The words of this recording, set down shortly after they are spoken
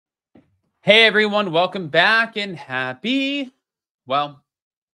Hey everyone, welcome back and happy, well,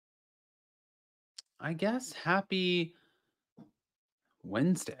 I guess happy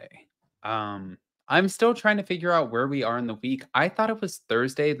Wednesday. Um, I'm still trying to figure out where we are in the week. I thought it was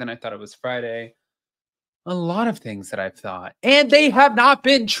Thursday, then I thought it was Friday. A lot of things that I've thought, and they have not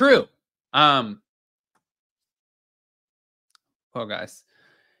been true. Um, well, guys,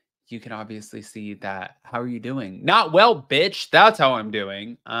 you can obviously see that. How are you doing? Not well, bitch. That's how I'm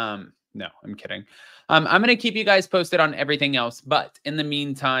doing. No, I'm kidding. I'm gonna keep you guys posted on everything else, but in the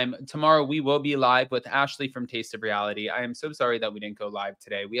meantime, tomorrow we will be live with Ashley from Taste of Reality. I am so sorry that we didn't go live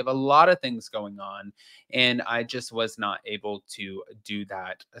today. We have a lot of things going on, and I just was not able to do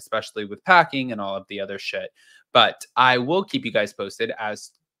that, especially with packing and all of the other shit. But I will keep you guys posted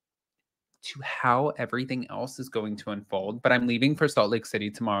as to how everything else is going to unfold. But I'm leaving for Salt Lake City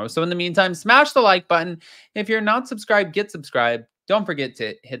tomorrow. So in the meantime, smash the like button. If you're not subscribed, get subscribed. Don't forget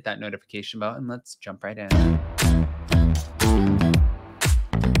to hit that notification bell and let's jump right in. No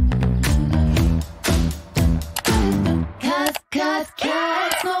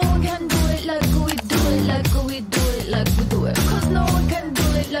one can do it like we do it, like we do it, like we do it. Cause no one can do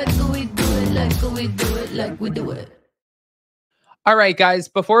it like we do it, like we do it, like we do it. All right, guys,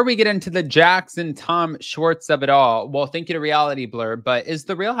 before we get into the Jackson Tom Schwartz of it all, well, thank you to Reality Blur, but is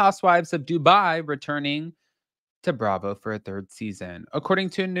the Real Housewives of Dubai returning to Bravo for a third season?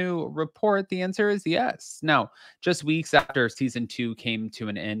 According to a new report, the answer is yes. Now, just weeks after season 2 came to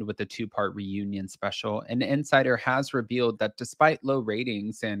an end with a 2-part reunion special, an insider has revealed that despite low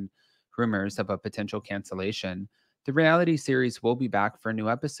ratings and rumors of a potential cancellation, the reality series will be back for new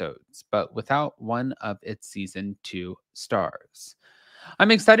episodes, but without one of its season 2 stars. I'm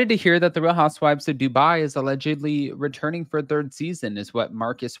excited to hear that The Real Housewives of Dubai is allegedly returning for a third season, is what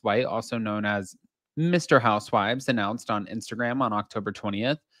Marcus White, also known as Mr. Housewives, announced on Instagram on October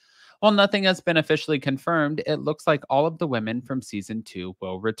 20th. While nothing has been officially confirmed, it looks like all of the women from season 2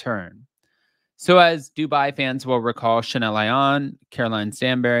 will return. So, as Dubai fans will recall, Chanel Ayan, Caroline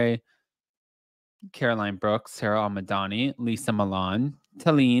Stanbury, Caroline Brooks, Sarah Al-Madani, Lisa Milan,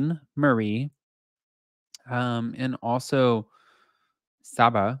 Talene, Marie, and also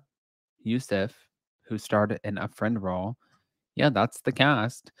Saba Youssef, who starred in a friend role. Yeah, that's the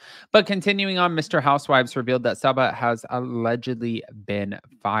cast. But continuing on, Mr. Housewives revealed that Saba has allegedly been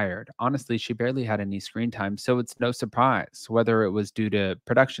fired. Honestly, she barely had any screen time, so it's no surprise. Whether it was due to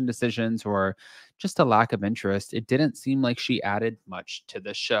production decisions or just a lack of interest, it didn't seem like she added much to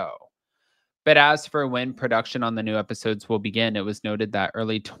the show. But as for when production on the new episodes will begin, it was noted that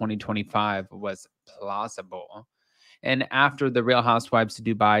early 2025 was plausible. And after The Real Housewives of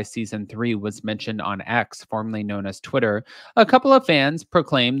Dubai season 3 was mentioned on X, formerly known as Twitter, a couple of fans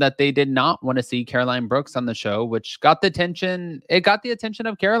proclaimed that they did not want to see Caroline Brooks on the show, which got the attention. It got the attention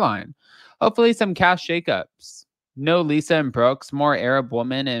of Caroline. Hopefully, some cast shakeups. No Lisa and Brooks, more Arab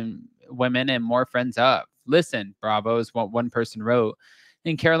women, and more friends up. Listen, Bravo is what one person wrote.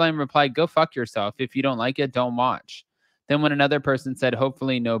 And Caroline replied, "Go fuck yourself. If you don't like it, don't watch." Then when another person said,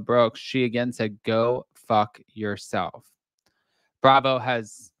 "Hopefully no Brooks," she again said, "Go fuck yourself." Bravo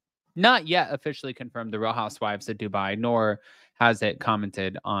has not yet officially confirmed The Real Housewives of Dubai, nor has it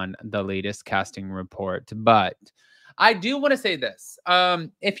commented on the latest casting report. But I do want to say this.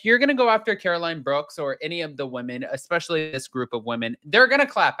 If you're going to go after Caroline Brooks or any of the women, especially this group of women, they're going to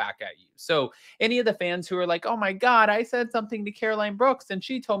clap back at you. So any of the fans who are like, "Oh my God, I said something to Caroline Brooks and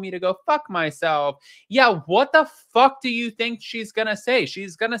she told me to go fuck myself." Yeah, what the fuck do you think she's going to say?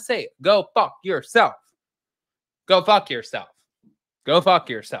 She's going to say, "Go fuck yourself. Go fuck yourself. Go fuck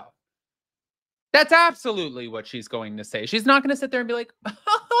yourself." That's absolutely what she's going to say. She's not going to sit there and be like,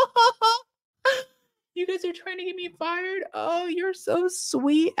 "You guys are trying to get me fired? Oh, you're so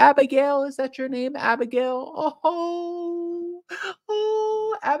sweet. Abigail, is that your name? Abigail? Oh,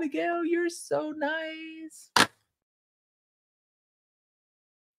 Abigail, you're so nice."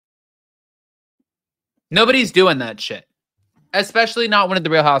 Nobody's doing that shit, especially not one of the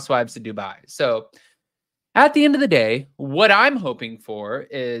Real Housewives of Dubai. So at the end of the day, what I'm hoping for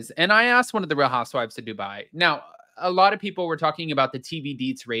is, and I asked one of the Real Housewives of Dubai. Now, a lot of people were talking about the TV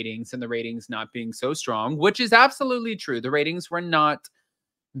Deets ratings and the ratings not being so strong, which is absolutely true. The ratings were not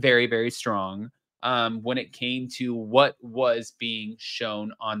very, very strong when it came to what was being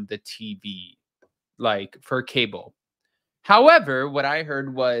shown on the TV, like for cable. However, what I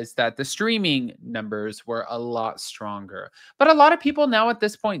heard was that the streaming numbers were a lot stronger. But a lot of people now at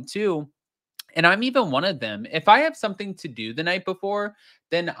this point, too, and I'm even one of them. If I have something to do the night before,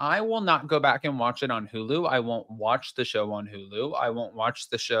 then I will not go back and watch it on Hulu. I won't watch the show on Hulu. I won't watch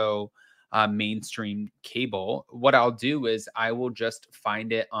the show mainstream cable. What I'll do is I will just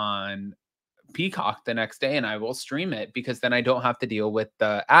find it on Peacock the next day and I will stream it because then I don't have to deal with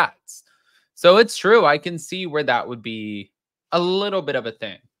the ads. So it's true. I can see where that would be a little bit of a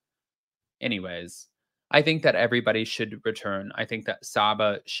thing. Anyways, I think that everybody should return. I think that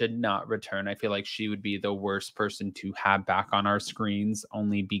Saba should not return. I feel like she would be the worst person to have back on our screens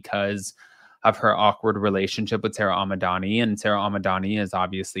only because of her awkward relationship with Sarah Amadani. And Sarah Amadani is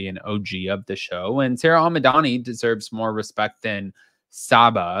obviously an OG of the show. And Sarah Amadani deserves more respect than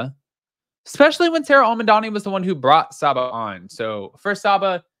Saba, especially when Sarah Amadani was the one who brought Saba on. So for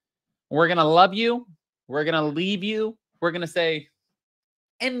Saba, we're going to love you. We're going to leave you. We're going to say,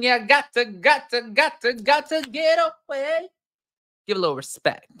 and you got to get away. Give a little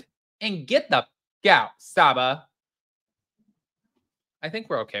respect and get the out, Saba. I think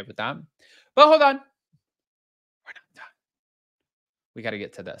we're okay with that. But hold on. We're not done. We got to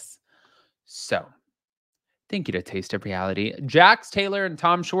get to this. So, thank you to Taste of Reality. Jax Taylor and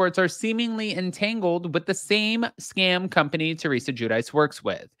Tom Schwartz are seemingly entangled with the same scam company Teresa Giudice works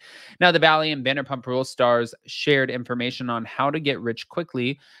with. Now, the Valley and Vanderpump Rules stars shared information on how to get rich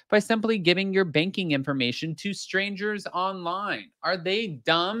quickly by simply giving your banking information to strangers online. Are they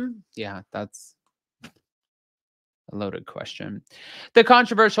dumb? Yeah, that's a loaded question. The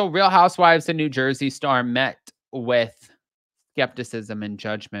controversial Real Housewives of New Jersey star met with skepticism and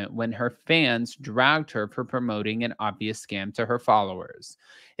judgment when her fans dragged her for promoting an obvious scam to her followers.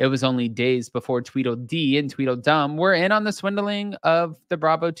 It was only days before Tweedledee and Tweedledum were in on the swindling of the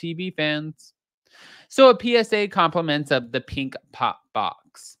Bravo TV fans. So a PSA compliments of the pink pop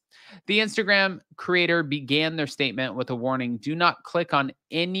box. The Instagram creator began their statement with a warning: do not click on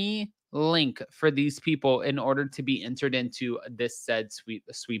any link for these people in order to be entered into this said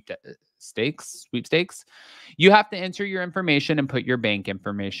sweepstakes. You have to enter your information and put your bank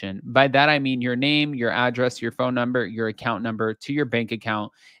information. By that, I mean your name, your address, your phone number, your account number to your bank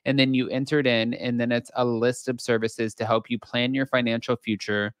account. And then you enter it in, and then it's a list of services to help you plan your financial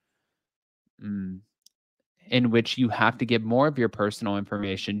future, in which you have to give more of your personal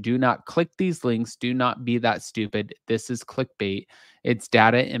information. Do not click these links. Do not be that stupid. This is clickbait. It's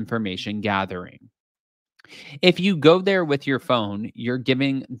data information gathering. If you go there with your phone, you're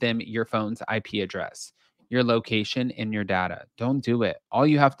giving them your phone's IP address, your location, and your data. Don't do it. All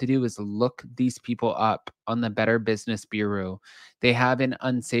you have to do is look these people up on the Better Business Bureau. They have an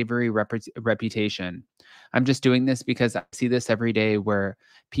unsavory reputation. I'm just doing this because I see this every day where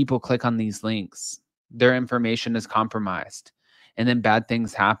people click on these links. Their information is compromised, and then bad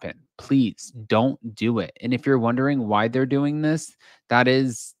things happen. Please don't do it. And if you're wondering why they're doing this, that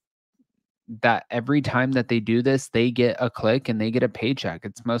is that every time that they do this, they get a click and they get a paycheck.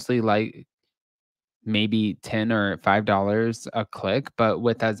 It's mostly like maybe $10 or $5 a click, but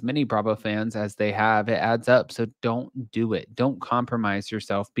with as many Bravo fans as they have, it adds up. So don't do it. Don't compromise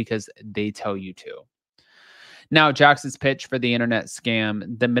yourself because they tell you to. Now, Jax's pitch for the internet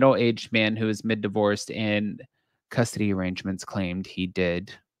scam: the middle-aged man who is mid-divorced and custody arrangements claimed he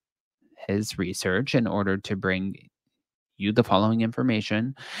did his research in order to bring you the following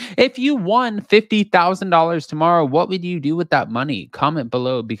information. If you won $50,000 tomorrow, what would you do with that money? Comment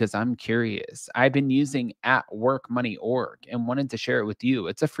below because I'm curious. I've been using @workmoney.org and wanted to share it with you.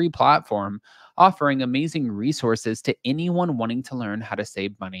 It's a free platform offering amazing resources to anyone wanting to learn how to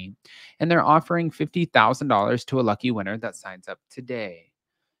save money. And they're offering $50,000 to a lucky winner that signs up today.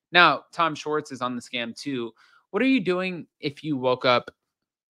 Now, Tom Schwartz is on the scam too. What are you doing if you woke up?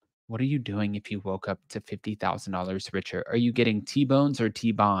 What are you doing if you woke up to $50,000 richer? Are you getting T-bones or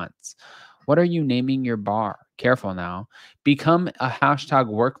T-bonds? What are you naming your bar? Careful now. Become a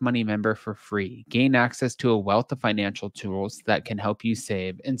 #WorkMoney member for free. Gain access to a wealth of financial tools that can help you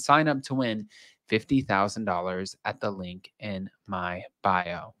save, and sign up to win $50,000 at the link in my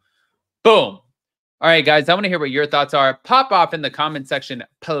bio. Boom. All right, guys, I want to hear what your thoughts are. Pop off in the comment section,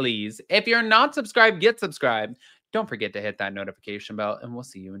 please. If you're not subscribed, get subscribed. Don't forget to hit that notification bell, and we'll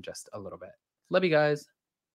see you in just a little bit. Love you guys.